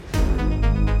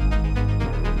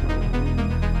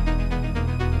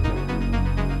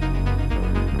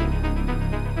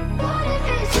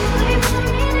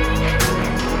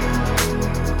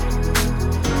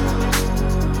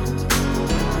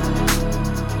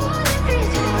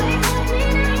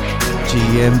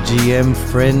GM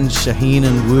friends Shaheen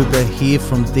and Woober here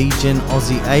from DGen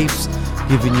Aussie Apes,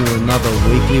 giving you another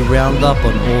weekly roundup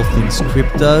on all things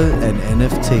crypto and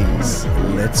NFTs.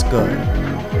 Let's go.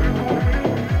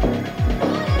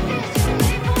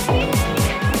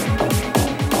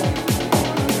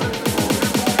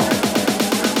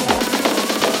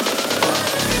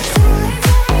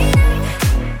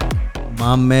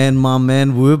 My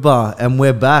man Woober, and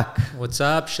we're back. What's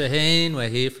up, Shaheen? We're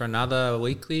here for another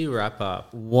weekly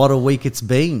wrap-up. What a week it's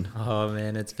been. Oh,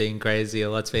 man, it's been crazy. A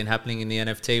lot's been happening in the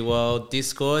NFT world.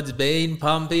 Discord's been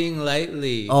pumping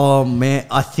lately. Oh, man,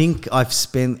 I think I've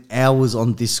spent hours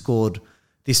on Discord.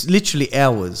 Literally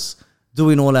hours,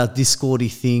 doing all our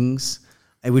Discordy things,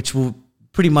 which will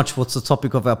pretty much what's the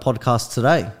topic of our podcast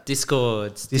today.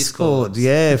 Discord,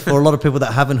 yeah. For a lot of people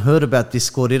that haven't heard about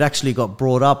Discord, it actually got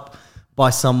brought up by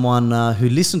someone who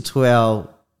listened to our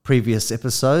previous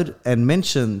episode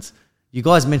and you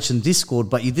guys mentioned Discord,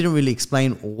 but you didn't really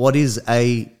explain what is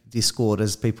a Discord,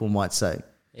 as people might say.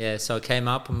 Yeah, so it came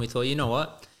up and we thought, you know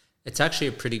what? It's actually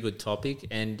a pretty good topic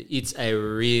and it's a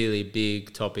really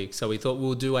big topic. So we thought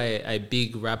we'll do a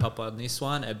big wrap up on this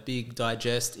one, a big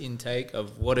digest intake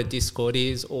of what a Discord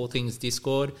is, all things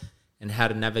Discord, and how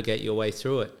to navigate your way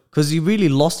through it. Because you're really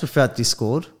lost without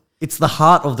Discord. It's the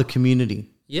heart of the community.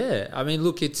 Yeah, I mean,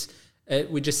 look, it's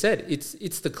we just said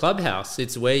it's the clubhouse.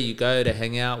 It's where you go to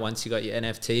hang out once you got your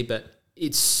NFT, but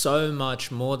it's so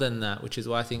much more than that, which is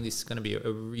why I think this is going to be a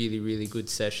really, really good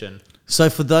session. So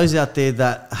for those out there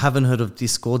that haven't heard of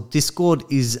Discord, Discord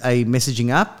is a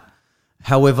messaging app.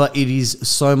 However, it is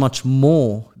so much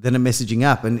more than a messaging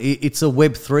app, and it's a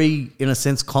Web3, in a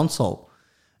sense, console.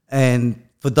 And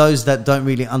for those that don't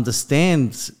really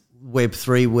understand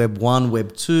Web3, Web1,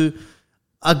 Web2,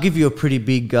 I'll give you a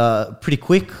pretty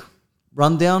quick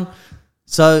rundown.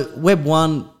 So Web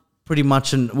 1, pretty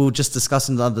much, and we were just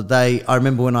discussing the other day, I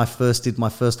remember when I first did my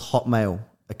first Hotmail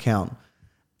account,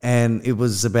 and it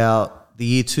was about the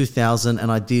year 2000,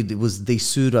 and it was the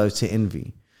pseudo to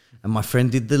envy. And my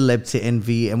friend did the leb to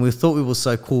envy, and we thought we were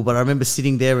so cool. But I remember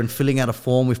sitting there and filling out a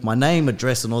form with my name,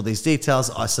 address, and all these details.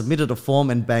 I submitted a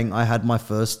form, and bang, I had my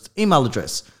first email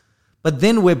address. But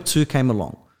then Web 2 came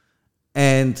along.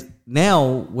 And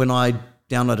now when I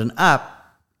download an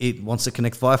app, it wants to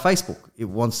connect via Facebook. It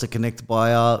wants to connect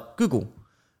via Google,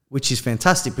 which is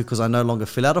fantastic because I no longer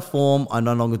fill out a form. I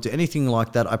no longer do anything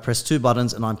like that. I press two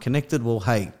buttons and I'm connected. Well,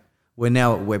 hey, we're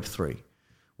now at Web 3,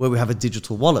 where we have a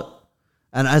digital wallet.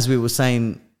 And as we were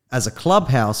saying, as a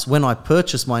clubhouse, when I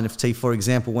purchased my NFT, for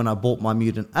example, when I bought my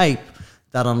Mutant Ape,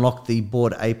 that unlocked the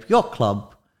Bored Ape Yacht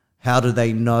Club. How do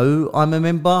they know I'm a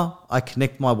member? I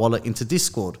connect my wallet into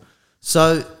Discord.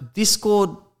 So Discord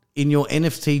in your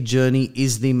NFT journey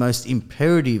is the most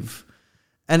imperative,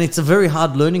 and it's a very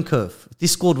hard learning curve.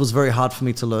 Discord was very hard for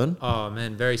me to learn. Oh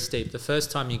man, very steep. The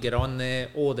first time you get on there,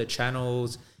 all the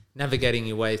channels, navigating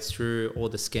your way through all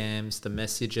the scams, the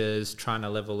messages, trying to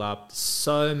level up,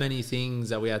 so many things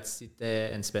that we had to sit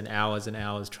there and spend hours and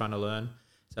hours trying to learn.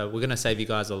 So we're going to save you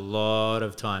guys a lot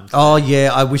of time today. Oh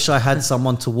yeah, I wish I had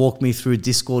someone to walk me through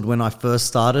Discord when I first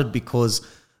started, because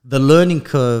the learning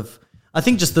curve, I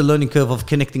think just the learning curve of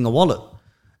connecting a wallet.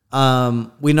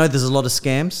 We know there's a lot of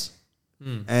scams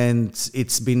and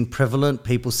it's been prevalent.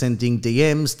 People sending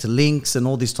DMs to links and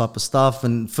all this type of stuff.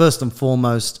 And first and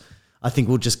foremost, I think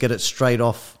we'll just get it straight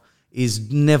off, is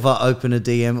never open a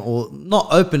DM, or not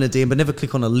open a DM, but never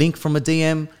click on a link from a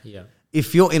DM. Yeah.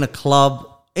 If you're in a club,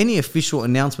 any official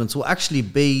announcements will actually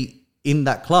be in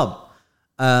that club.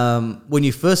 When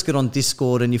you first get on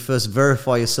Discord and you first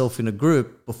verify yourself in a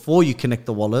group before you connect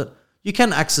the wallet, you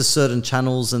can access certain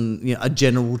channels and a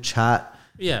general chat.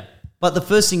 Yeah. But the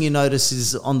first thing you notice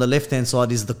is on the left-hand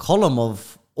side is the column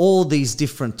of all these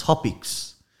different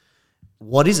topics.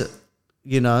 What is it?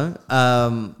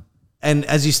 And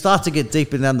as you start to get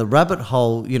deeper down the rabbit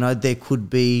hole, there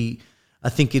could be, I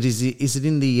think it is it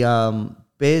in the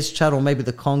Bears chat or maybe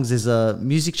the Kongs, there's a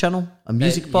music channel, a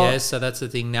music bot? Yeah, so that's the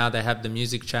thing now. They have the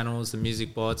music channels, the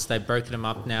music bots. They've broken them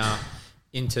up now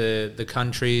into the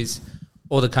countries.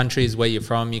 All the countries where you're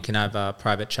from, you can have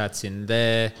private chats in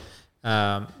there.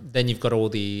 Then you've got all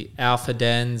the alpha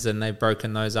dens, and they've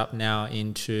broken those up now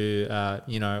into,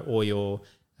 all your,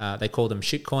 they call them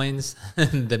shitcoins,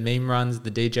 the meme runs, the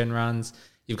degen runs.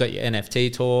 You've got your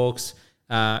NFT talks.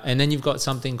 And then you've got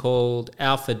something called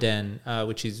Alpha Den,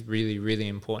 which is really, really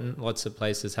important. Lots of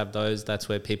places have those. That's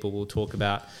where people will talk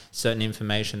about certain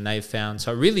information they've found.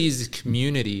 So it really is a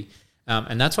community.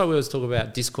 And that's why we always talk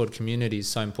about Discord community is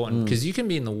so important, because you can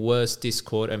be in the worst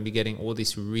Discord and be getting all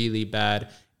this really bad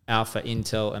alpha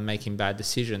intel and making bad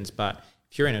decisions. But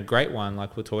if you're in a great one,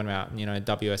 like we're talking about,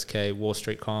 WSK, Wall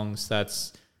Street Kongs,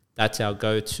 that's our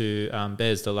go-to.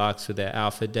 Bears Deluxe with their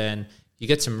Alpha Den. You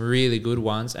get some really good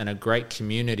ones and a great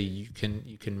community. You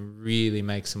can really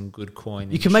make some good coin.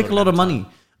 You can make a lot of money.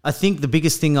 I think the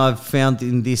biggest thing I've found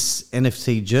in this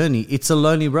NFT journey, it's a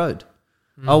lonely road.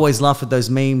 I always laugh at those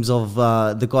memes of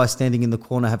the guy standing in the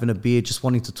corner having a beer, just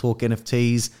wanting to talk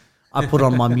NFTs. I put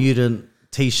on my Mutant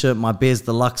t-shirt, my Bears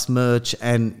Deluxe merch,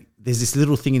 and there's this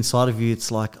little thing inside of you.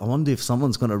 It's like, I wonder if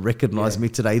someone's going to recognize me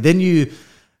today. Then you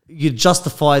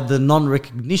justify the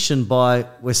non-recognition by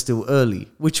we're still early,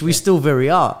 which we still very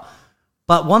are.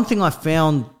 But one thing I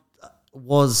found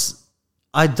was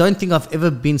I don't think I've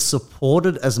ever been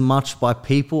supported as much by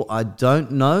people I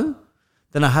don't know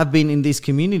than I have been in these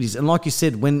communities. And like you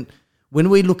said, when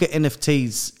we look at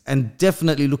NFTs and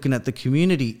definitely looking at the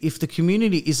community, if the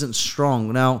community isn't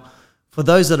strong, now for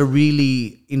those that are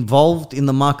really involved in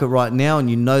the market right now and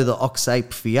you know the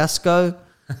Oxape fiasco,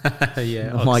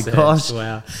 oh my gosh.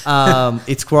 Wow.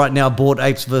 It's right now Bored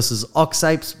Apes versus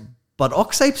Oxapes, but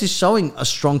Oxapes is showing a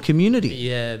strong community.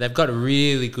 Yeah, they've got a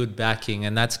really good backing,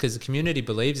 and that's because the community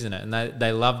believes in it, and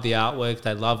they love the artwork,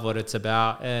 they love what it's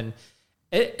about. And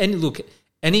look,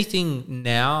 anything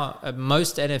now,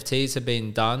 most NFTs have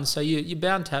been done, so you're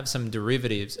bound to have some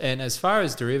derivatives. And as far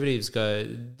as derivatives go,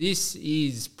 this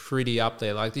is pretty up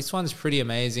there. Like, this one's pretty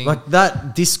amazing. Like,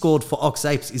 that Discord for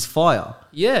Oxapes is fire.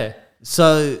 Yeah.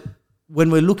 So when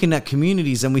we're looking at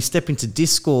communities and we step into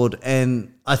Discord,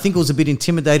 and I think it was a bit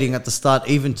intimidating at the start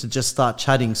even to just start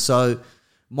chatting. So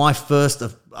my first,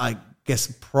 I guess,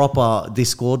 proper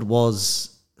Discord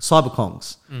was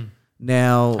CyberKongs.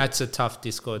 Now that's a tough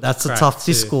Discord. That's a tough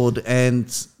Discord, and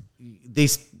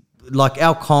these, like,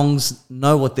 our Kongs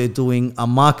know what they're doing, are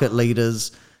market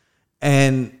leaders,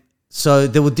 and so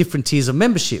there were different tiers of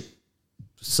membership.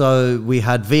 So we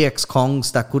had VX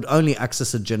Kongs that could only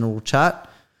access a general chat,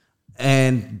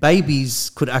 and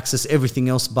babies could access everything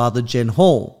else bar the Gen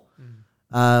Hall.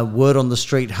 Word on the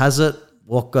street has it,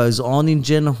 what goes on in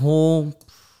Gen Hall,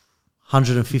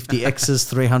 150 X's,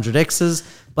 300 X's,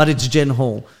 but it's Gen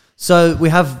Hall. So we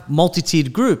have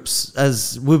multi-tiered groups,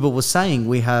 as Wibber was saying.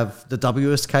 We have the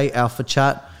WSK Alpha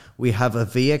Chat, we have a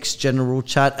VX General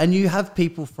Chat, and you have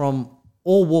people from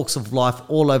all walks of life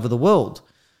all over the world.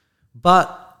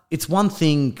 But it's one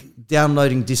thing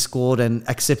downloading Discord and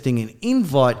accepting an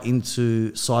invite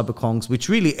into CyberKongs, which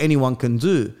really anyone can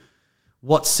do.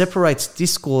 What separates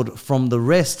Discord from the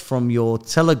rest, from your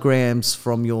Telegrams,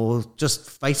 from your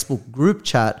just Facebook group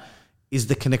chat, is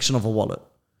the connection of a wallet.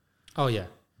 Oh, yeah.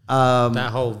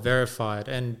 That whole verified,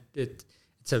 and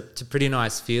it's a pretty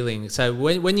nice feeling. So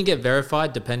when you get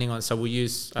verified, depending on, so we'll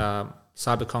use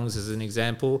CyberKongs as an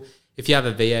example. If you have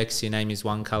a VX, your name is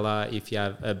one color. If you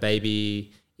have a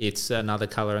baby, it's another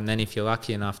color. And then if you're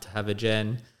lucky enough to have a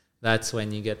Gen, that's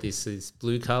when you get this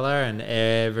blue color, and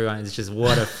everyone is just,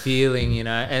 what a feeling,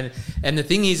 And the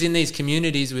thing is, in these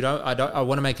communities, I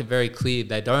want to make it very clear,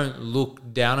 they don't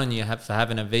look down on you for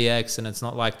having a VX, and it's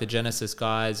not like the Genesis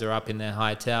guys are up in their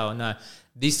high tower. No,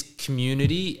 this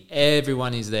community,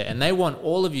 everyone is there, and they want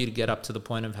all of you to get up to the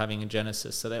point of having a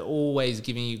Genesis. So they're always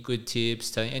giving you good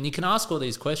tips, and you can ask all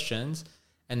these questions,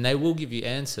 and they will give you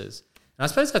answers. And I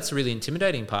suppose that's the really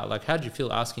intimidating part. Like, how did you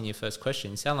feel asking your first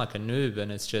question? You sound like a noob,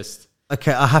 and it's just...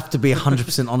 Okay, I have to be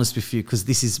 100% honest with you, because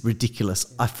this is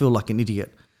ridiculous. I feel like an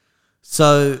idiot.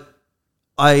 So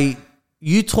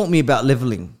you taught me about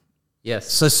leveling. Yes.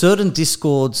 So certain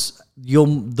Discords,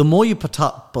 the more you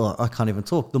I can't even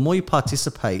talk. The more you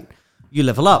participate, you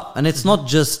level up. And it's not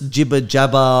just jibber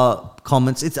jabber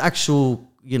comments. It's actual,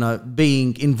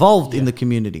 being involved in the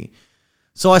community.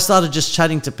 So I started just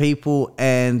chatting to people,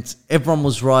 and everyone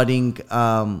was writing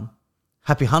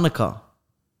Happy Hanukkah,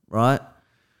 right?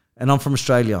 And I'm from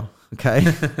Australia, okay?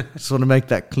 Just want to make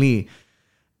that clear.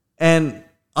 And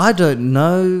I don't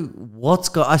know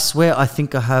I swear I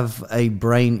think I have a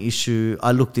brain issue.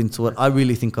 I looked into it. I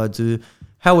really think I do.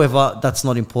 However, that's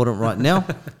not important right now.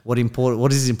 What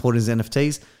is important is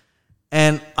NFTs.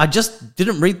 And I just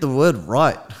didn't read the word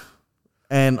right.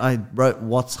 And I wrote,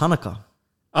 what's Hanukkah?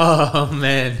 Oh,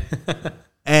 man.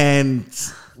 And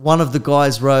one of the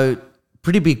guys wrote,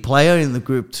 pretty big player in the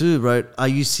group too, wrote, are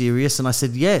you serious? And I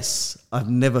said, yes, I've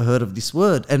never heard of this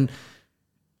word. And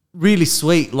really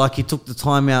sweet, like, he took the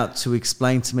time out to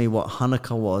explain to me what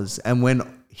Hanukkah was. And when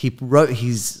he wrote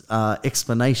his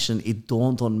explanation, it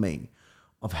dawned on me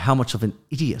of how much of an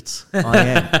idiot I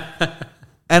am.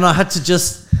 And I had to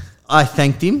I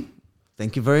thanked him.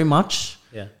 Thank you very much.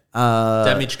 Yeah.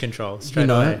 Damage control, straight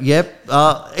away. Yep.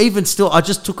 Even still, I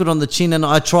just took it on the chin and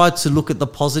I tried to look at the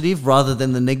positive rather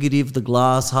than the negative, the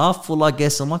glass half full, I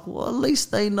guess. I'm like, well, at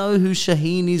least they know who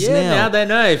Shaheen is now. Yeah, now they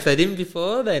know. If they didn't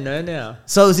before, they know now.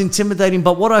 So it was intimidating.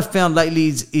 But what I found lately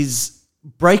is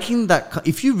breaking that.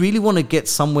 If you really want to get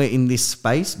somewhere in this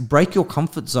space, break your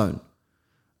comfort zone.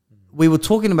 We were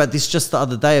talking about this just the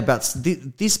other day about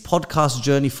this podcast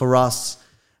journey for us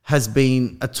has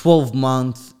been a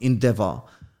 12-month endeavor.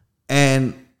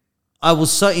 And I was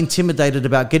so intimidated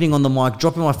about getting on the mic,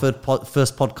 dropping my first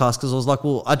podcast because I was like,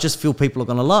 well, I just feel people are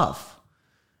going to laugh.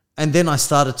 And then I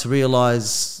started to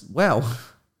realize, wow,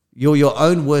 you're your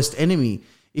own worst enemy.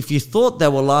 If you thought they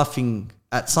were laughing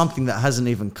at something that hasn't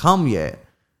even come yet,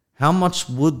 how much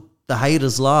would the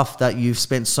haters laugh that you've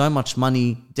spent so much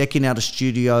money decking out a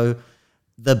studio,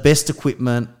 the best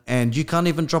equipment, and you can't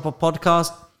even drop a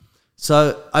podcast?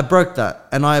 So I broke that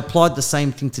and I applied the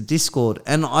same thing to Discord.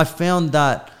 And I found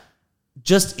that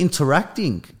just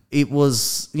interacting, it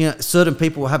was, certain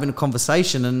people were having a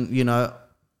conversation and,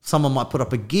 someone might put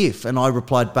up a GIF and I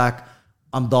replied back,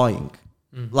 I'm dying.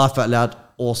 Laugh out loud,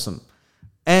 awesome.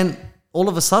 And all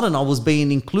of a sudden I was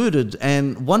being included.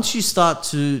 And once you start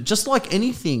to, just like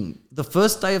anything, the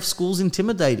first day of school's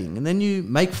intimidating and then you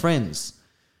make friends.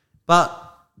 But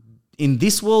in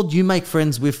this world, you make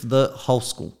friends with the whole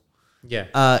school.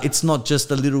 Yeah. It's not just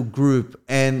a little group.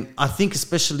 And I think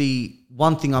especially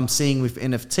one thing I'm seeing with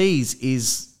NFTs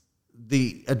is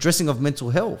the addressing of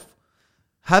mental health.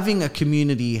 Having a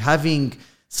community, having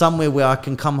somewhere where I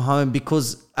can come home,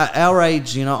 because at our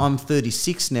age, I'm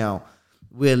 36 now.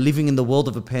 We're living in the world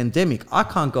of a pandemic. I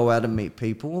can't go out and meet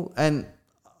people and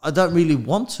I don't really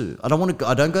want to. I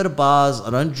don't go to bars. I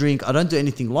don't drink. I don't do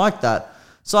anything like that.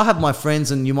 So I have my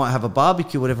friends and you might have a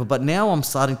barbecue or whatever. But now I'm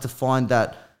starting to find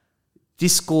that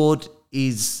Discord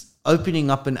is opening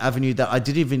up an avenue that I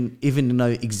didn't even know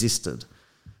existed.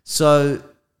 So,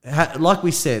 like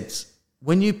we said,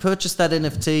 when you purchase that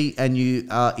NFT and you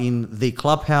are in the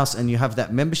clubhouse and you have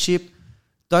that membership,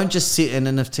 don't just sit an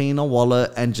NFT in a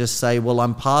wallet and just say, well,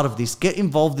 I'm part of this. Get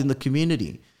involved in the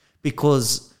community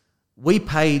because we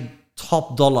paid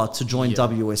top dollar to join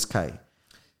WSK.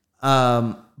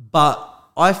 But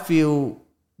I feel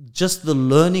just the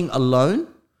learning alone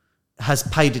has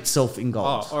paid itself in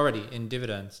gold. Oh, already in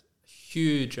dividends,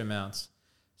 huge amounts.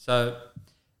 So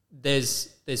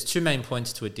there's two main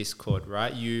points to a Discord,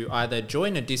 right? You either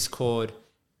join a Discord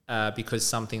because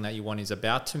something that you want is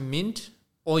about to mint,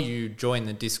 or you join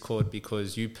the Discord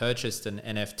because you purchased an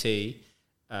NFT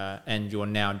and you're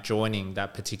now joining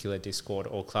that particular Discord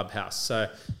or clubhouse. So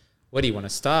where do you want to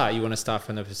start? You want to start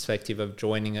from the perspective of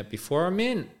joining it before a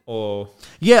mint or?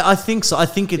 Yeah, I think so. I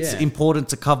think it's important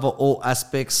to cover all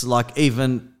aspects, like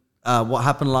even what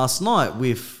happened last night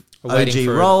with OG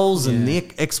Rolls and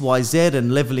Nick, XYZ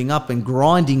and leveling up and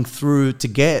grinding through to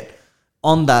get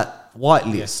on that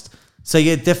whitelist. Yeah. So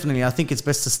yeah, definitely. I think it's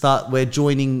best to start where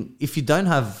joining, if you don't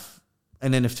have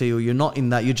an NFT or you're not in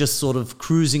that, you're just sort of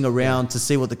cruising around to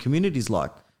see what the community's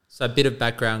like. So a bit of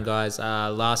background, guys.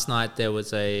 Last night there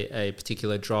was a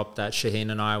particular drop that Shaheen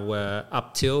and I were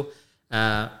up till.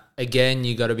 Again,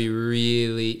 you got to be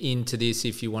really into this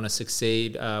if you want to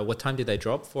succeed. What time did they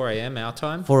drop? 4 a.m. our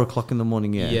time. 4 o'clock in the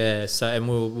morning. Yeah. Yeah. So and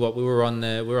we were on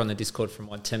the Discord from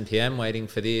 10 p.m. waiting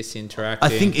for this,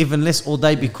 interacting. I think even less all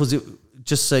day because it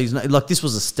just so you know, like this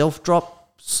was a stealth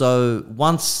drop. So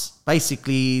once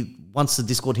the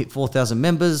Discord hit 4,000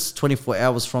 members, 24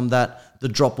 hours from that, the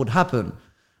drop would happen.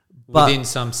 But within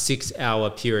some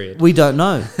 6-hour period. We don't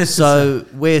know. So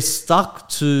we're stuck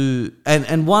to...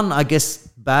 And one, I guess,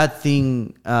 bad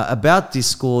thing about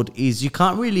Discord is you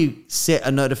can't really set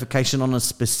a notification on a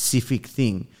specific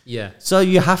thing. Yeah. So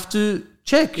you have to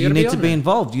check. You need to be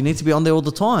involved. You need to be on there all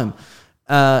the time.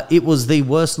 It was the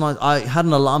worst night. I had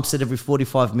an alarm set every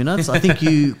 45 minutes. I think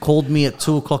you called me at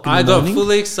 2 o'clock in the morning. I got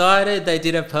fully excited. They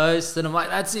did a post and I'm like,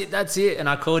 that's it. And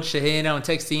I called Shaheen. I'm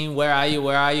texting him, where are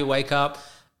you? Wake up.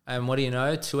 And what do you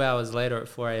know? 2 hours later at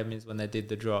 4 a.m. is when they did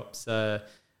the drop. So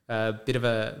a bit of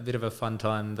a fun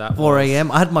time that 4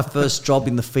 a.m. I had my first job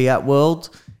in the fiat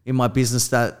world in my business,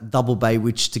 that Double Bay,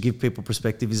 which to give people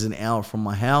perspective is an hour from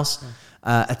my house,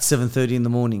 at 7:30 in the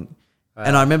morning. Wow.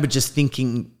 And I remember just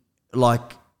thinking,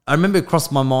 it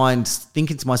crossed my mind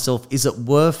thinking to myself, is it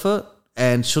worth it?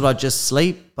 And should I just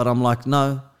sleep? But I'm like,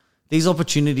 no, these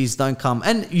opportunities don't come.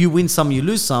 And you win some, you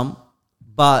lose some,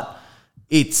 but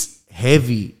it's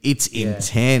heavy, it's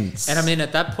intense. And I mean,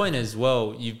 at that point as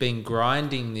well, you've been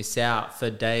grinding this out for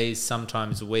days,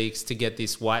 sometimes weeks, to get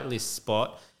this whitelist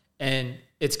spot, and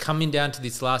it's coming down to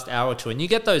this last hour or two, and you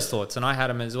get those thoughts, and I had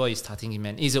them as well. You start thinking,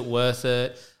 man, is it worth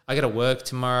it? I got to work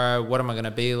tomorrow. What am I going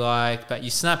to be like? But you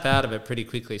snap out of it pretty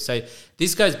quickly. So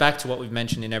this goes back to what we've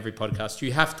mentioned in every podcast.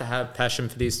 You have to have passion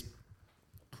for this.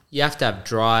 You have to have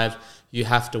drive. You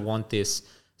have to want this.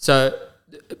 So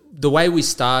the way we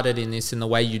started in this and the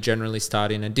way you generally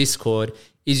start in a Discord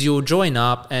is you'll join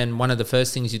up, and one of the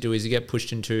first things you do is you get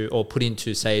pushed into or put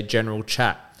into, say, a general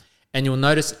chat. And you'll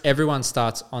notice everyone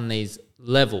starts on these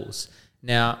levels.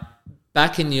 Now,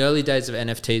 back in the early days of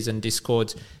NFTs and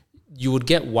Discords, you would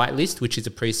get whitelist, which is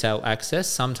a pre-sale access.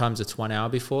 Sometimes it's 1 hour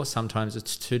before, sometimes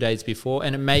it's 2 days before,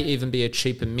 and it may even be a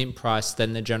cheaper mint price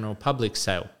than the general public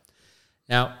sale.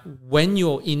 Now, when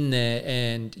you're in there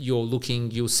and you're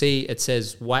looking, you'll see it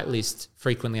says whitelist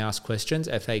frequently asked questions,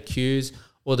 FAQs,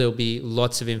 or there'll be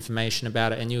lots of information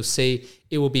about it, and you'll see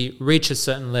it will be reach a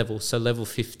certain level, so level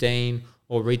 15,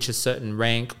 or reach a certain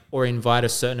rank, or invite a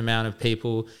certain amount of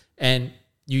people. And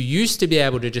you used to be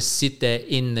able to just sit there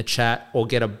in the chat or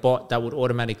get a bot that would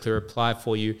automatically reply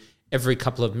for you every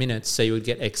couple of minutes, so you would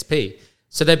get XP.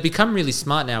 So they've become really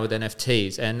smart now with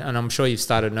NFTs, and I'm sure you've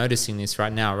started noticing this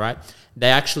right now, right? They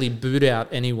actually boot out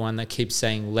anyone that keeps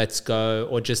saying let's go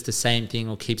or just the same thing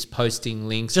or keeps posting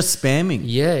links. Just spamming.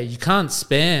 Yeah, you can't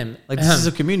spam. Like, this is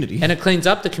a community. And it cleans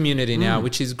up the community now,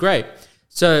 which is great.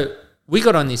 So we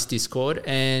got on this Discord,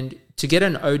 and to get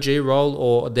an OG role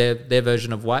or their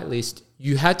version of whitelist,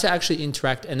 you had to actually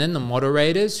interact, and then the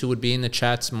moderators who would be in the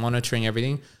chats monitoring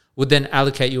everything would then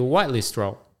allocate you a whitelist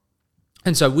role.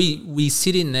 And so we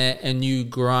sit in there and you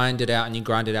grind it out and you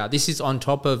grind it out. This is on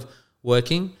top of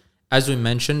working. As we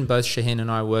mentioned, both Shaheen and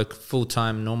I work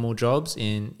full-time normal jobs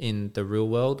in the real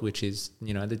world, which is,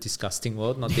 the disgusting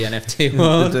world, not the NFT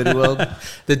world. The dirty world.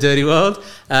 The dirty world.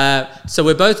 So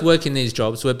we're both working these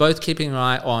jobs. We're both keeping an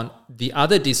eye on the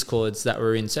other Discords that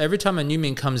we're in. So every time a new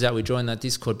mint comes out, we join that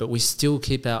Discord, but we still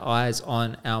keep our eyes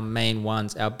on our main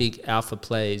ones, our big alpha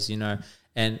plays,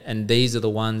 and these are the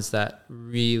ones that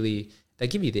really... They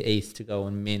give you the ETH to go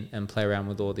and mint and play around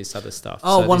with all this other stuff.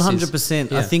 Oh, so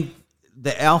 100%. I think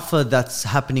the alpha that's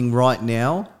happening right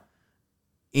now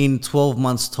in 12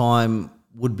 months' time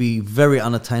would be very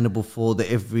unattainable for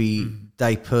the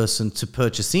everyday person to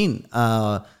purchase in.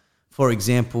 For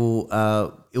example,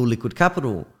 illiquid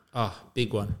capital. Oh,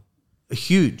 big one.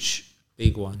 Huge.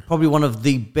 Big one. Probably one of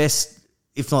the best,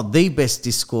 if not the best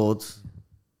Discord,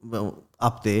 well,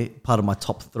 up there, part of my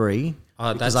top 3.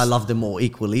 Because I love them all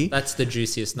equally. That's the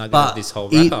juiciest nugget of this whole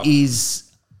wrap-up. It's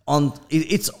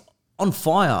on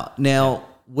fire. Now,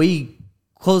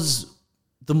 because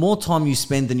the more time you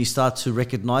spend and you start to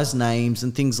recognize names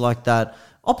and things like that,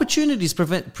 opportunities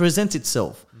present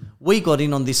itself. We got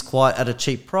in on this quite at a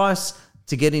cheap price.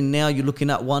 To get in now, you're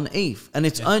looking at 1 ETH, and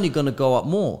it's only going to go up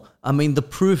more. I mean, the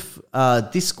proof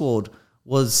Discord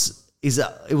was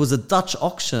a Dutch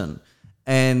auction,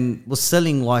 and was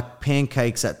selling like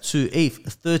pancakes at 2 ETH,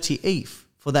 30 ETH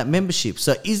for that membership.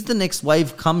 So is the next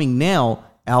wave coming now?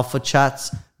 Alpha chats,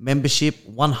 membership,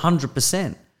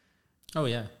 100%. Oh,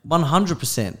 yeah.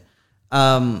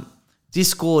 100%.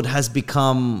 Discord has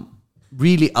become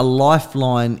really a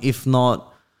lifeline, if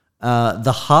not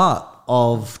the heart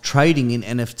of trading in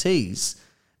NFTs.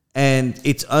 And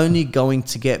it's only going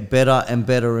to get better and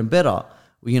better and better.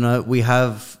 We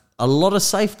have a lot of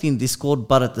safety in Discord,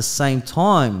 but at the same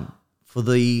time, for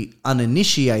the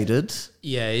uninitiated,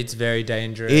 it's very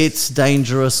dangerous. It's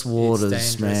dangerous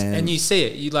waters, man. And you see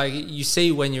it. You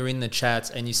see when you're in the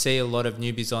chats, and you see a lot of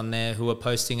newbies on there who are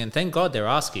posting, and thank God they're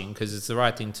asking because it's the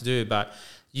right thing to do. But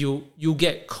you'll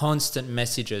get constant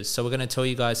messages. So we're going to tell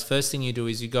you guys. First thing you do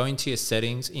is you go into your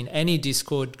settings in any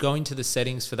Discord. Go into the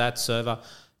settings for that server.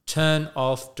 Turn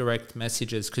off direct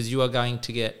messages because you are going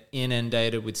to get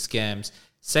inundated with scams.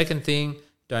 Second thing,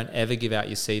 don't ever give out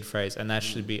your seed phrase, and that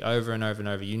should be over and over and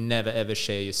over. You never ever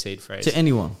share your seed phrase to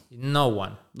anyone. No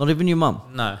one. Not even your mum.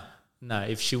 No.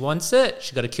 If she wants it,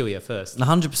 she got to kill you first.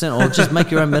 100%. Or just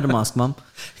make your own MetaMask, mum.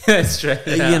 That's true.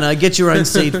 Get your own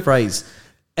seed phrase,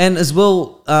 and as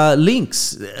well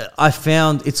links. I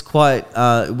found it's quite.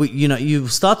 You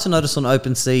start to notice on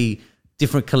OpenSea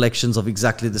different collections of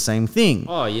exactly the same thing.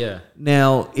 Oh yeah.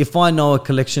 Now, if I know a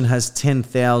collection has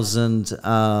 10,000.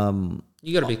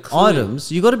 You got to be cluey.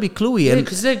 Items. You got to be cluey. Yeah,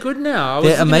 because they're good now.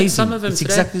 They're amazing. Some of them it's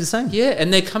today. Exactly the same. Yeah,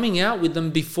 and they're coming out with them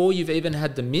before you've even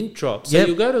had the mint drop. So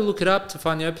you'll go to look it up to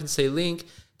find the OpenSea link.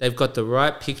 They've got the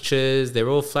right pictures. They're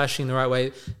all flashing the right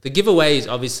way. The giveaway is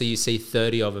obviously you see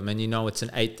 30 of them and you know it's an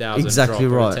 8,000 exactly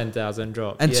drop right. or a 10,000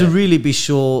 drop. And to really be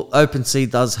sure, OpenSea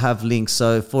does have links.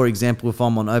 So, for example, if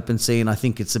I'm on OpenSea and I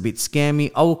think it's a bit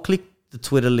scammy, I will click the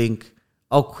Twitter link.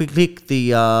 I'll click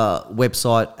the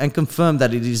website and confirm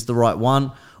that it is the right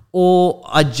one. or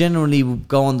I generally will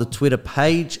go on the Twitter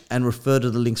page and refer to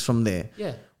the links from there.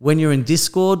 Yeah. When you're in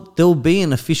Discord, there'll be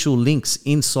an official links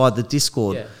inside the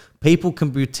Discord. Yeah. People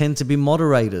can pretend to be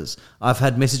moderators. I've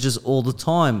had messages all the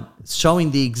time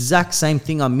showing the exact same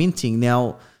thing I'm minting.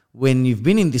 Now, when you've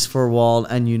been in this for a while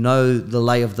and you know the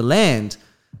lay of the land,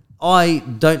 I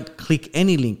don't click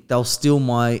any link. They'll steal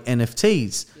my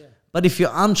NFTs. Yeah. But if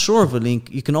you're unsure of a link,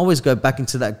 you can always go back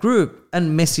into that group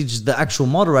and message the actual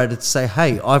moderator to say,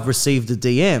 hey, I've received a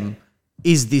DM.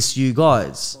 Is this you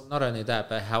guys? Well, not only that,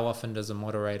 but how often does a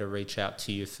moderator reach out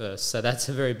to you first? So that's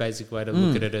a very basic way to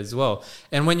look at it as well.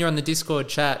 And when you're on the Discord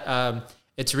chat,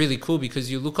 it's really cool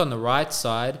because you look on the right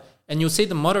side and you'll see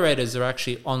the moderators are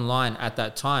actually online at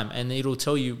that time, and it'll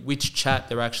tell you which chat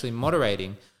they're actually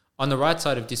moderating. On the right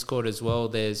side of Discord as well,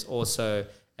 there's also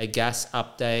a gas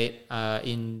update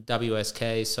in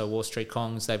WSK, so Wall Street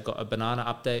Kongs. They've got a banana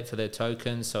update for their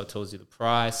tokens, so it tells you the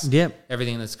price,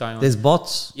 everything that's going on. There's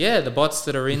bots. Yeah, the bots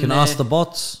that are in there. You can ask the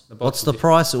bots, what's the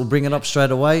price? It will bring it up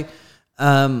straight away.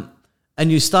 And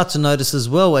you start to notice as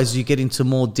well as you get into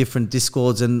more different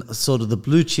Discords and sort of the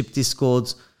blue chip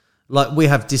Discords, like we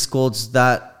have Discords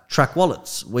that track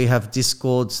wallets. We have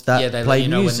Discords that they play let you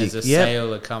know music. when there's a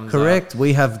sale that comes Correct. up.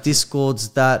 We have Discords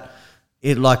that,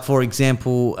 like for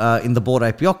example, in the Bored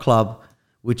Ape Yacht Club,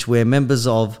 which we're members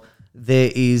of,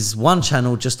 there is one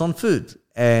channel just on food.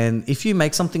 And if you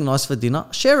make something nice for dinner,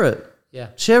 share it. Yeah.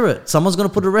 Share it. Someone's going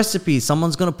to put a recipe.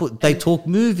 Someo's going to put, they talk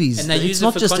movies. And they use it's not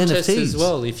it for just contests NFTs as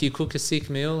well. If you cook a sick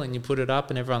meal and you put it up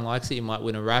and everyone likes it, you might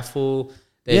win a raffle.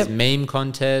 There's meme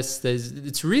contests.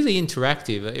 It's really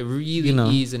interactive. It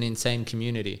really is an insane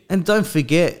community. And don't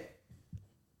forget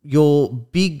your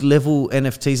big level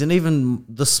NFTs and even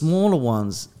the smaller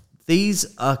ones.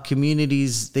 These are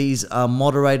communities. These are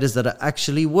moderators that are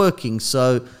actually working.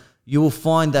 So you will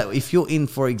find that if you're in,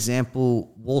 for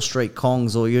example, Wall Street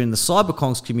Kongs or you're in the Cyber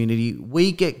Kongs community,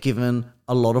 we get given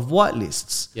a lot of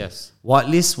whitelists. Yes.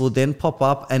 Whitelists will then pop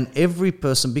up, and every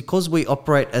person, because we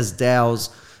operate as DAOs,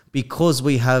 because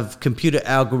we have computer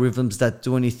algorithms that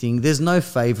do anything, there's no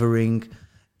favoring.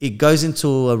 It goes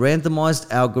into a randomized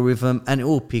algorithm and it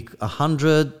will pick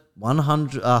 100,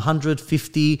 100,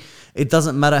 150. It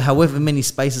doesn't matter however many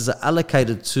spaces are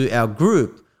allocated to our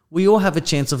group. We all have a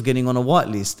chance of getting on a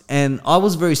whitelist. And I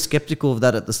was very skeptical of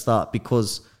that at the start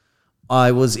because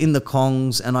I was in the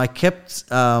Kongs and I kept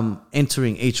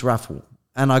entering each raffle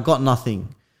and I got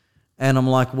nothing. And I'm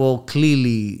like, well,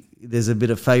 clearly there's a bit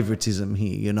of favoritism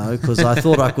here, because I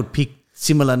thought I could pick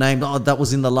similar names. Oh, that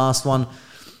was in the last one.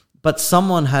 But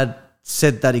someone had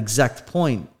said that exact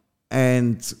point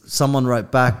and someone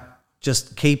wrote back,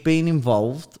 just keep being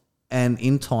involved and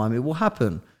in time it will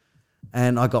happen.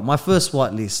 And I got my first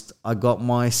whitelist. I got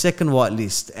my second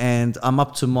whitelist and I'm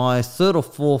up to my third or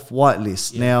fourth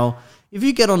whitelist. Yeah. Now, if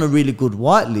you get on a really good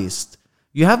whitelist,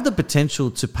 you have the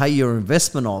potential to pay your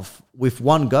investment off with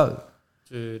one go.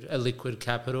 Dude, a Liquid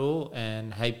Capital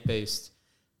and Hape Beast.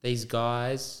 These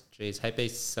guys, Hape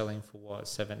Beast is selling for what,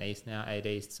 7 ETH now, 8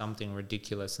 ETH, something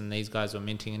ridiculous. And these guys were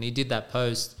minting. And he did that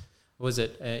post. Was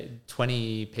it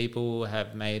 20 people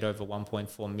have made over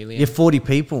 1.4 million? Yeah, 40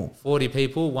 people. 40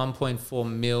 people, 1.4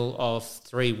 mil of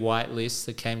 3 whitelists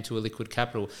that came to a Liquid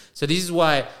Capital. So this is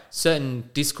why certain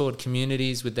Discord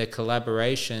communities with their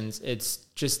collaborations, it's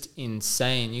just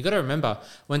insane. You got to remember,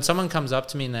 when someone comes up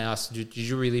to me and they ask, did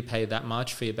you really pay that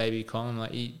much for your baby Kong? I'm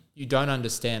like, you don't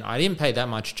understand. I didn't pay that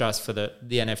much just for the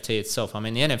NFT itself. I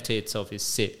mean, the NFT itself is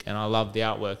sick and I love the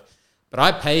artwork. But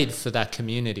I paid for that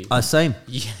community. Same.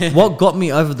 Yeah. What got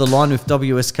me over the line with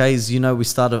WSK is,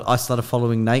 I started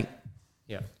following Nate.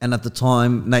 Yeah. And at the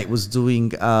time, Nate was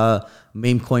doing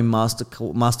meme coin master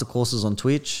courses on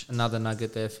Twitch. Another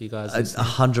nugget there for you guys.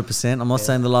 100%. I'm not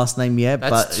saying the last name yet.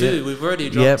 That's 2. Yeah. We've already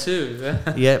dropped 2.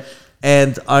 Yep.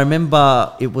 And I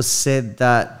remember it was said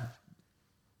that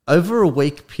over a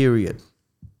week period,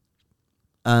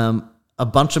 a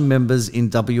bunch of members in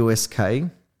WSK,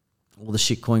 or the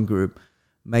shitcoin group,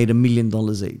 made $1 million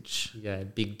each. Yeah,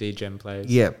 big degen players.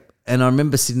 Yep. And I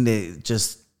remember sitting there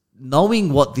just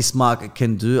knowing what this market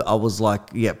can do. I was like,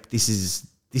 yep, this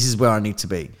is where I need to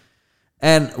be.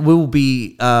 And we'll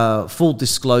be full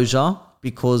disclosure,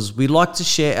 because we like to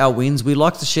share our wins. We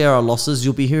like to share our losses.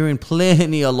 You'll be hearing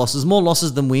plenty of losses, more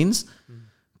losses than wins.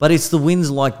 But it's the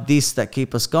wins like this that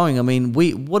keep us going. I mean,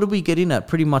 what did we get in at?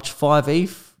 Pretty much 5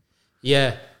 ETH?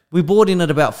 Yeah. We bought in at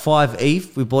about 5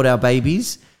 ETH. We bought our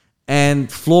babies.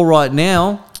 And floor right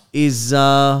now is...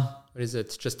 what is it?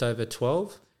 It's just over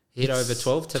 12? Hit over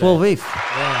 12 today. 12 ETH.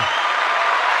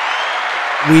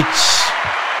 Yeah.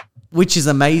 Which is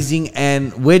amazing.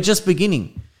 And we're just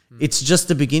beginning. It's just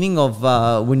the beginning of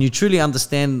when you truly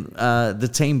understand the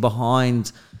team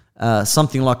behind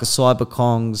something like a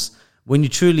CyberKongs, when you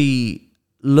truly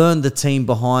learn the team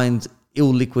behind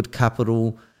Illiquid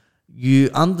Capital, you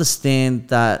understand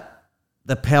that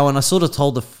the power. And I sort of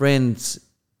told a friend,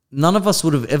 none of us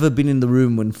would have ever been in the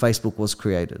room when Facebook was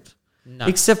created,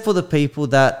 except for the people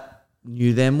that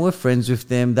knew them, were friends with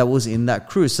them, that was in that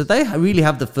crew. So they really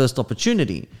have the first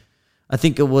opportunity. I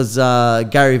think it was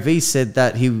Gary Vee said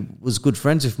that he was good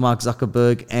friends with Mark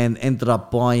Zuckerberg and ended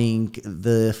up buying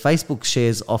the Facebook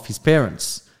shares off his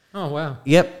parents. Oh, wow.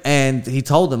 Yep. And he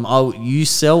told them, "Oh, you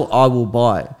sell, I will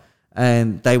buy."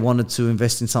 And they wanted to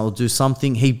invest in something or do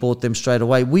something. He bought them straight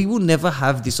away. We will never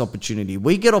have this opportunity.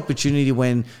 We get opportunity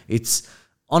when it's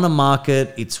on a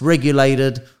market, it's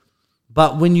regulated.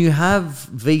 But when you have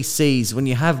VCs, when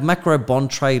you have macro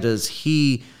bond traders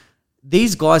here,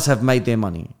 these guys have made their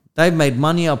money. They've made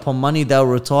money upon money. They'll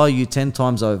retire you 10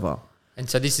 times over. And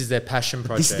so this is their passion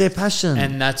project. This is their passion.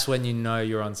 And that's when you know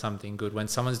you're on something good. When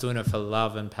someone's doing it for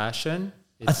love and passion.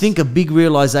 I think a big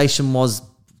realization was,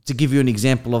 to give you an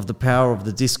example of the power of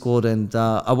the Discord, and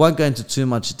I won't go into too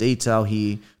much detail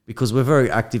here because we're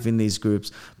very active in these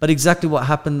groups, but exactly what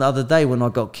happened the other day when I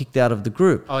got kicked out of the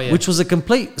group, which was a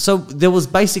complete... So there was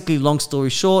basically, long story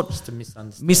short, just a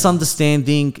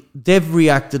misunderstanding. Dev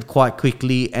reacted quite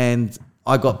quickly and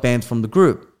I got banned from the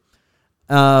group.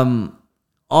 What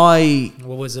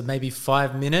was it, maybe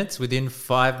 5 minutes? Within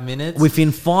 5 minutes?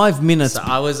 Within 5 minutes. So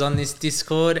I was on this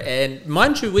Discord, and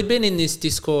mind you, we'd been in this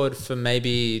Discord for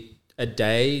maybe a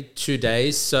day, 2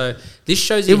 days. So this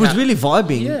shows you it was really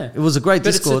vibing. Yeah. It was a great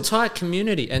Discord. But it's a tight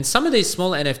community. And some of these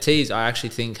small NFTs, I actually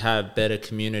think, have better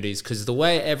communities, because the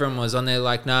way everyone was on there,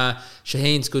 like, nah,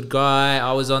 Shaheen's good guy.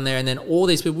 I was on there, and then all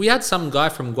these people. We had some guy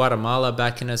from Guatemala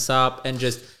backing us up, and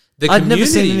just... I'd never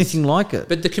seen anything like it.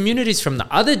 But the communities from the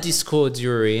other Discords you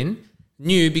were in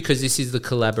knew, because this is the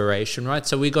collaboration, right?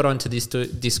 So we got onto this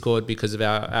Discord because of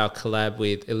our collab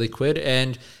with Illiquid,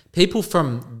 and people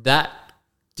from that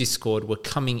Discord were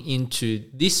coming into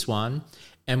this one,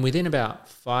 and within about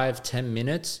 5-10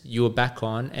 minutes you were back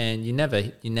on, and you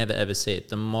never ever see it.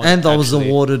 The mod, and I was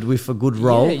awarded with a good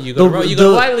role. Yeah, you got a role. You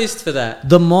got a whitelist for that.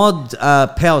 The mod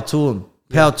Power to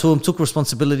him took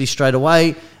responsibility straight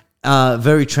away.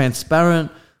 Very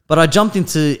transparent, but I jumped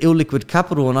into Illiquid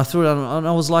Capital and I threw it on, and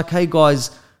I was like, "Hey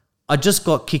guys, I just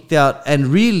got kicked out." And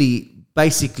really,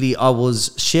 basically, I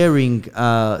was sharing.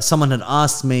 Someone had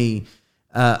asked me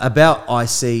about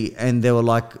IC, and they were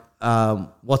like,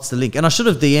 "What's the link?" And I should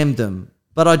have DM'd them,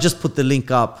 but I just put the link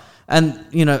up. And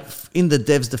in the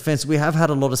devs' defense, we have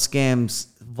had a lot of scams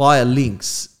via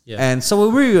links, and so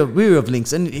we're weary of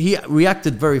links. And he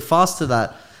reacted very fast to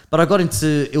that. But I got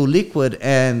into Illiquid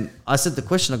and I said the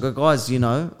question, I go, "Guys,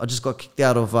 I just got kicked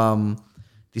out of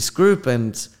this group,"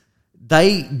 and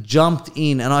they jumped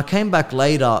in, and I came back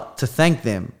later to thank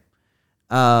them,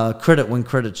 credit when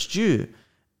credit's due.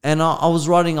 And I was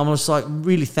writing, I was like,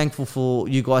 really thankful for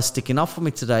you guys sticking up for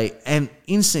me today. And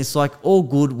instantly, it's like, all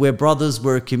good, we're brothers,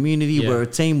 we're a community, we're a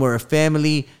team, we're a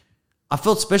family. I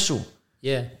felt special.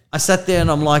 Yeah. I sat there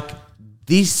and I'm like,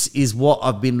 this is what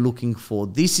I've been looking for.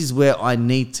 This is where I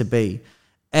need to be.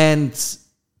 And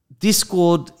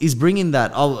Discord is bringing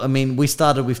that. I mean, we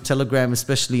started with Telegram,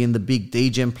 especially in the big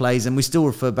DGen plays, and we still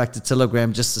refer back to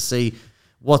Telegram just to see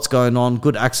what's going on,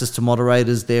 good access to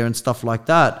moderators there and stuff like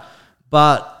that.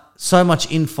 But so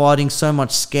much infighting, so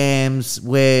much scams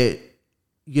where,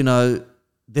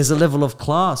 there's a level of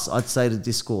class, I'd say, to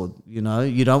Discord. You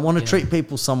don't want to treat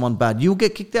people someone bad. You'll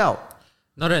get kicked out.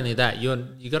 Not only that,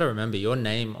 you got to remember your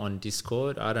name on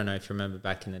Discord. I don't know if you remember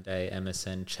back in the day,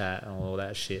 MSN chat and all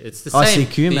that shit. It's the same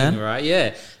ICQ, thing, man. Right?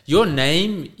 Yeah. Your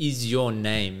name is your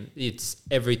name. It's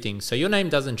everything. So your name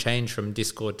doesn't change from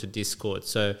Discord to Discord.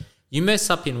 So you mess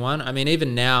up in one. I mean,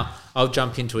 even now, I'll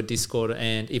jump into a Discord,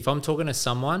 and if I'm talking to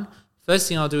someone, first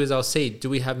thing I'll do is I'll see, do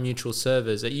we have mutual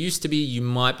servers? It used to be you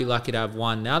might be lucky to have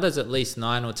one. Now there's at least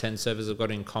 9 or 10 servers I've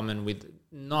got in common with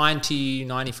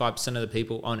 95% of the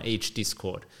people on each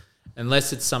Discord,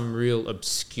 unless it's some real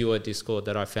obscure Discord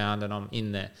that I found and I'm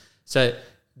in there. So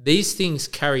these things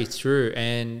carry through,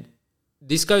 and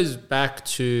this goes back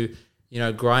to,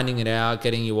 grinding it out,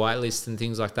 getting your whitelist and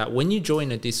things like that. When you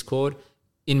join a Discord,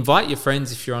 invite your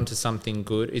friends if you're onto something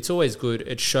good. It's always good.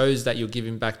 It shows that you're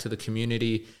giving back to the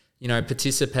community.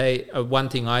 Participate. One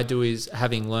thing I do is,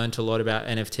 having learned a lot about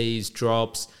NFTs,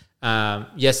 drops.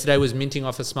 Yesterday was minting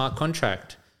off a smart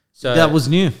contract. So that was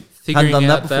new. Figuring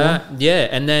out that,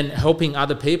 and then helping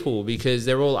other people, because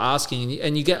they're all asking,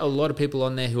 and you get a lot of people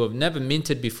on there who have never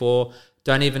minted before.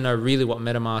 don't even know really what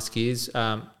MetaMask is.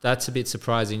 That's a bit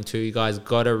surprising too. You guys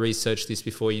got to research this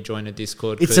before you join a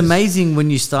Discord. It's amazing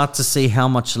when you start to see how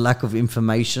much lack of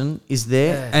information is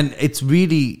there. Yeah. And it's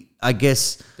really, I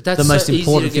guess, the most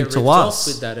important thing to us.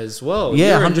 With that as well.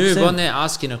 Yeah, you're 100%. a noob on there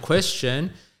asking a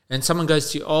question and someone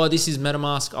goes to you, oh, this is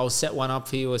MetaMask, I'll set one up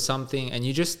for you or something, and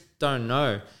you just don't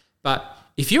know. But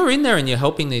if you're in there and you're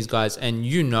helping these guys and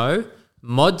you know,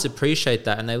 mods appreciate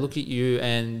that and they look at you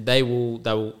and they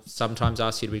will sometimes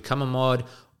ask you to become a mod,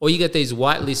 or you get these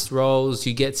whitelist roles,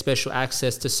 you get special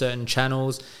access to certain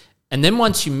channels. And then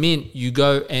once you mint, you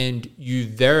go and you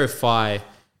verify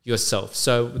yourself.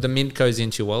 So the mint goes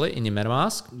into your wallet in your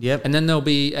MetaMask. Yep. And then there'll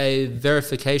be a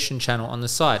verification channel on the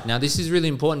side. Now, this is really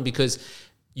important because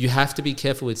you have to be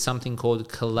careful with something called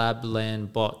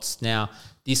Collabland bots. Now,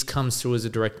 this comes through as a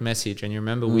direct message. And you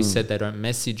remember we said they don't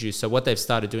message you. So what they've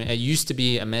started doing, it used to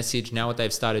be a message. Now what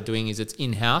they've started doing is it's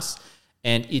in-house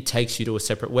and it takes you to a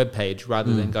separate web page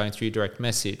rather than going through direct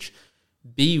message.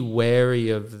 Be wary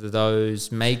of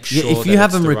those. Make sure if you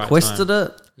haven't requested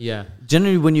it,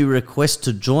 generally when you request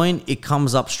to join, it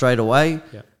comes up straight away.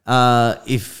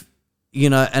 If you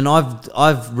know, and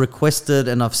I've requested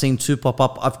and I've seen 2 pop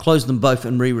up. I've closed them both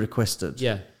and re-requested.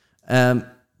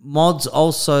 Mods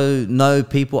also know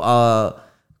people are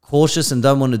cautious and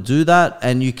don't want to do that,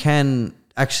 and you can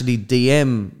actually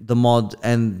DM the mod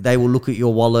and they will look at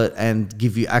your wallet and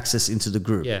give you access into the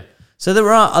group. So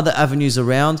there are other avenues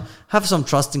around. Have some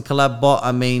trust in CollabBot.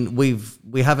 I mean,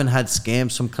 we haven't had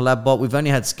scams from CollabBot. We've only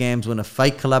had scams when a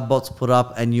fake CollabBot's put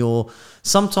up and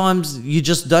sometimes you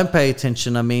just don't pay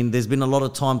attention. I mean, there's been a lot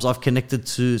of times I've connected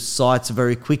to sites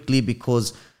very quickly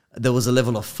because there was a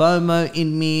level of FOMO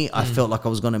in me. I felt like I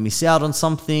was going to miss out on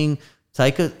something.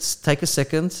 Take a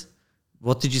second.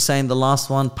 What did you say in the last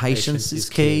one? Patience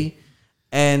is key.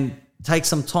 And take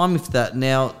some time with that.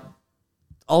 Now,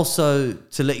 also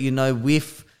to let you know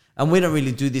and we don't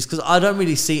really do this because I don't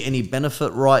really see any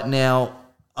benefit right now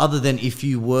other than if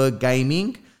you were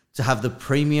gaming to have the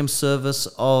premium service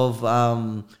of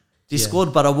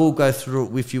Discord, but I will go through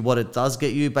it with you what it does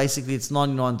get you. Basically, it's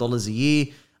 $99 a year.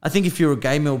 I think if you're a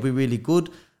gamer, it'll be really good.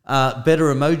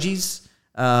 Better emojis,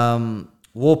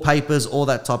 wallpapers, all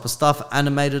that type of stuff,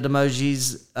 animated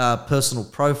emojis, personal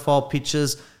profile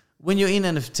pictures. When you're in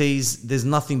NFTs, there's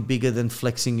nothing bigger than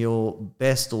flexing your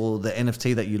best or the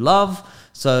NFT that you love.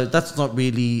 So that's not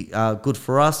really good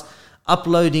for us.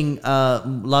 Uploading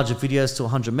larger videos to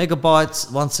 100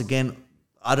 megabytes. Once again,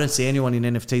 I don't see anyone in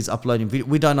NFTs uploading video.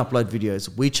 We don't upload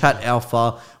videos. We chat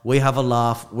alpha. We have a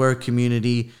laugh. We're a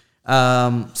community.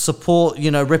 Support,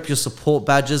 rep your support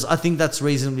badges. I think that's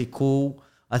reasonably cool.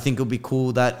 I think it'll be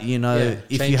cool that,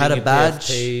 if you had a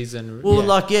badge,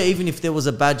 even if there was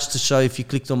a badge to show if you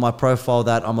clicked on my profile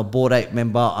that I'm a Bored Ape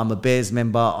member, I'm a Bears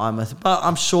member, but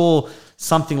I'm sure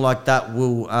something like that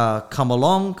will come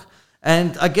along.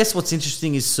 And I guess what's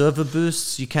interesting is server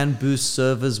boosts. You can boost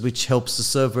servers, which helps the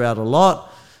server out a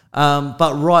lot.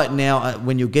 But right now,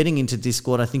 when you're getting into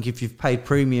Discord, I think if you've paid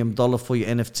premium dollar for your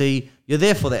NFT, you're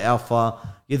there for the alpha,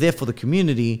 you're there for the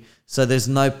community. So there's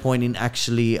no point in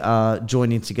actually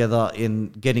joining together in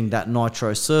getting that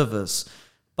Nitro service.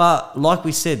 But like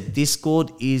we said,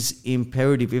 Discord is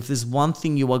imperative. If there's one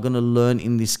thing you are going to learn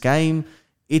in this game,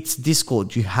 it's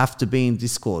Discord. You have to be in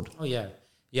Discord. Oh, yeah.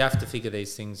 You have to figure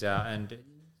these things out. And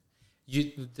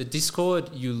the Discord,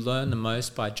 you learn the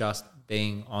most by just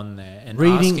being on there and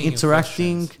reading,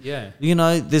 interacting.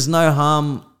 There's no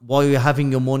harm while you're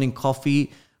having your morning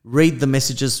coffee. Read the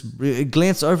messages,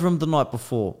 glance over them the night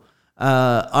before.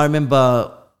 I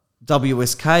remember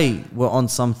WSK were on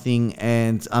something,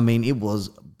 and I mean it was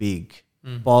big,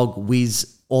 Bog,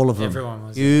 Wiz, all of them. Everyone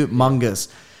was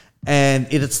humongous, and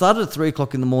it had started at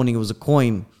 3:00 in the morning. It was a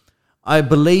coin. I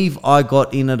believe I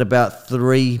got in at about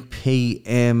 3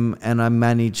 p.m. and I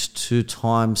managed 2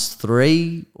 times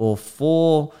 3 or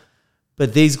 4.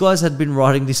 But these guys had been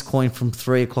writing this coin from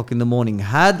 3:00 in the morning.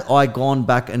 Had I gone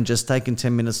back and just taken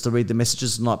 10 minutes to read the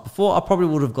messages the night before, I probably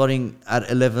would have got in at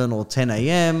 11 or 10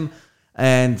 a.m.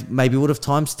 and maybe would have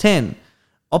times 10.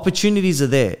 Opportunities are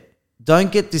there.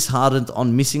 Don't get disheartened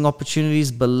on missing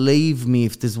opportunities. Believe me,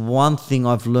 if there's one thing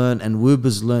I've learned and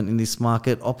Wuber's learned in this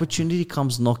market, opportunity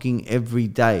comes knocking every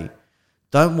day.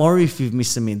 Don't worry if you've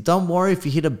missed a mint. Don't worry if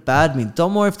you hit a bad mint.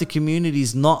 Don't worry if the community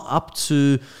is not up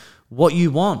to what you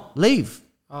want. Leave.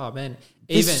 Oh, man.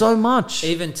 There's so much.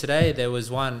 Even today there was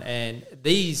one, and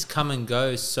these come and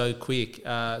go so quick.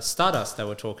 Stardust they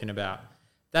were talking about.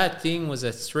 That thing was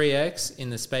a 3x in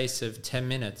the space of 10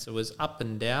 minutes. It was up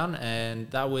and down,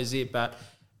 and that was it. But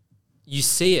you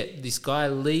see it. This guy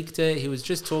leaked it. He was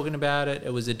just talking about it.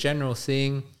 It was a general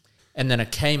thing. and then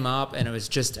it came up and it was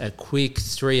just a quick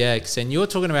 3x. And you're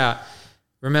talking about,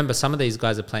 remember, some of these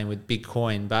guys are playing with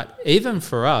Bitcoin, but even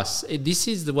for us, this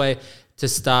is the way to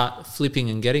start flipping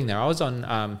and getting there. I was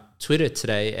on Twitter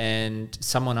today and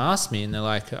someone asked me, and they're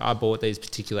like, I bought these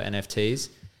particular NFTs,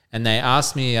 and they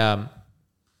asked me,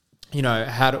 you know,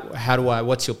 how do I,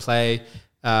 what's your play?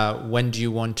 When do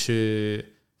you want to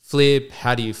flip?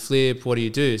 How do you flip? What do you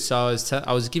do? So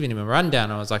I was giving him a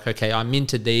rundown. I was like, okay, I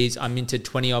minted these. I minted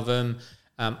 20 of them.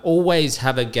 Always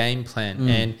have a game plan.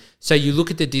 And so you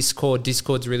look at the Discord.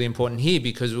 Discord's really important here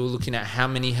because we're looking at how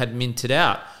many had minted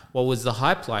out. What was the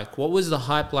hype like? What was the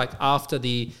hype like after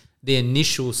the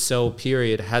initial sell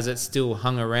period? Has it still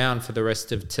hung around for the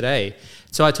rest of today?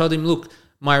 So I told him, look,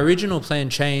 my original plan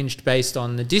changed based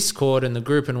on the Discord and the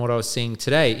group and what I was seeing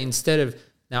today. Instead of,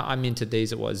 now I minted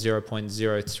these at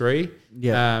 0.03.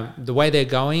 Yeah. The way they're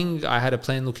going, I had a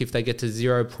plan, look, if they get to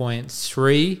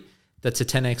 0.3, that's a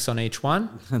 10x on each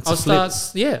one.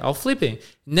 I'll flip it.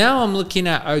 Now I'm looking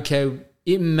at, okay,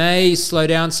 it may slow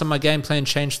down. Some of my game plan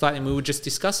changed slightly. And we were just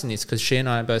discussing this because she and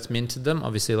I both minted them,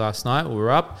 obviously last night we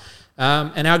were up.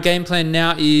 And our game plan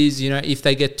now is, you know, if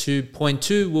they get to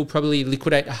 0.2, we'll probably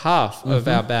liquidate half of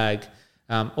our bag.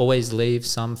 Always leave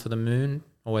some for the moon.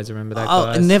 Always remember that,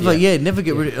 guys. Never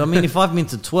get rid of it. I mean, if I've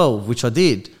minted 12, which I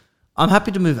did, I'm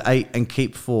happy to move 8 and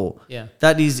keep 4. Yeah.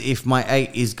 That is if my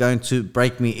 8 is going to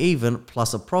break me even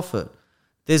plus a profit.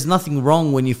 There's nothing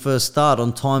wrong when you first start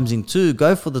on times in 2.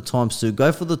 Go for the times 2.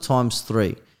 Go for the times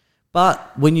 3.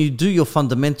 But when you do your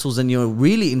fundamentals and you're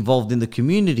really involved in the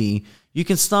community, you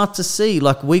can start to see,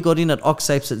 like we got in at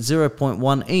Oxapes at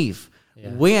 0.1 ETH. Yeah.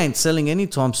 We ain't selling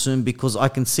anytime soon because I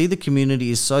can see the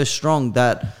community is so strong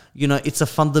that, you know, it's a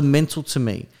fundamental to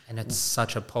me. And it's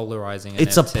such a polarizing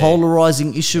It's NFT. a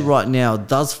polarizing issue right now.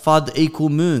 Does FUD equal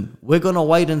moon? We're going to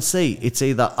wait and see. It's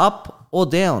either up or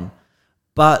down.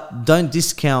 But don't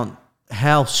discount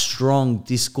how strong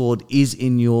Discord is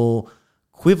in your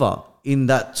quiver, in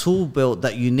that tool belt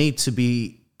that you need to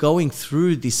be going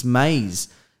through this maze.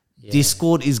 Yeah.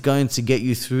 Discord is going to get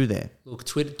you through there. Look,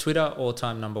 Twitter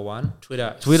all-time number one.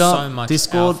 Twitter so much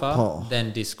Discord, alpha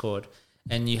than Discord.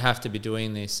 And you have to be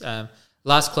doing this.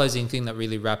 Last closing thing that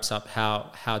really wraps up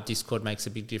how Discord makes a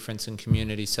big difference in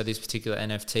community. So this particular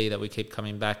NFT that we keep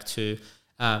coming back to,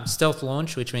 stealth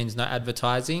launch, which means no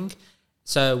advertising.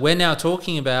 So we're now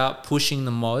talking about pushing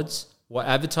the mods. What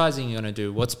advertising you're going to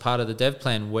do? What's part of the dev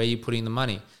plan? Where are you putting the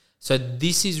money? So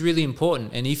this is really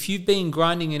important. And if you've been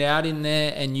grinding it out in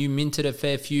there and you minted a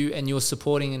fair few and you're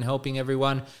supporting and helping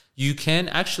everyone, you can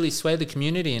actually sway the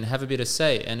community and have a bit of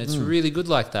say. And it's really good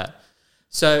like that.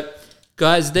 So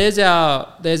guys, there's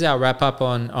our wrap up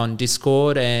on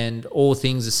Discord and all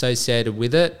things associated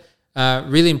with it.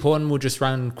 Really important. We'll just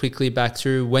run quickly back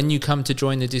through. When you come to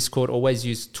join the Discord, always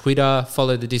use Twitter,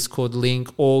 follow the Discord link,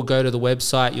 or go to the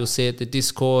website. You'll see it. The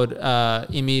Discord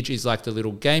image is like the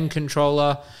little game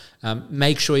controller.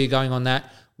 Make sure you're going on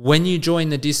that. When you join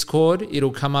the Discord,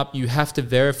 it'll come up. You have to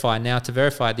verify. Now, to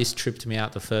verify, this tripped me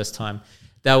out the first time.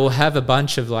 They will have a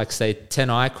bunch of, like, say,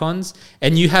 10 icons,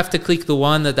 and you have to click the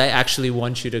one that they actually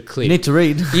want you to click. You need to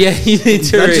read. Yeah, you need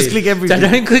to Don't read. just click everything. So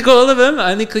don't click all of them.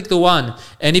 Only click the one.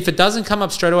 And if it doesn't come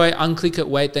up straight away, unclick it,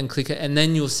 wait, then click it, and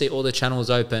then you'll see all the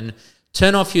channels open.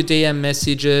 Turn off your DM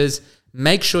messages.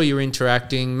 Make sure you're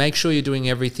interacting. Make sure you're doing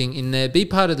everything in there. Be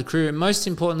part of the crew. And most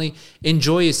importantly,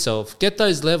 enjoy yourself. Get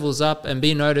those levels up and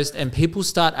be noticed. And people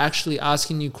start actually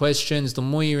asking you questions. The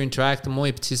more you interact, the more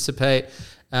you participate.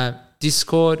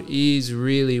 Discord is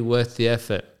really worth the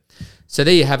effort. So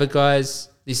there you have it, guys.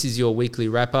 This is your weekly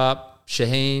wrap-up.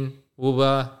 Shaheen,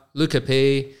 Wooba, Luca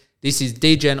P. This is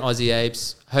DGen Aussie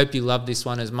Apes. Hope you love this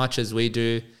one as much as we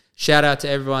do. Shout out to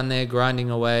everyone there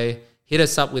grinding away. Hit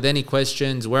us up with any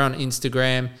questions. We're on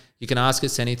Instagram. You can ask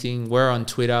us anything. We're on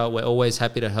Twitter. We're always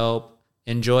happy to help.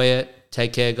 Enjoy it.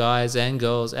 Take care, guys and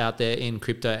girls out there in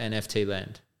crypto NFT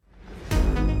land.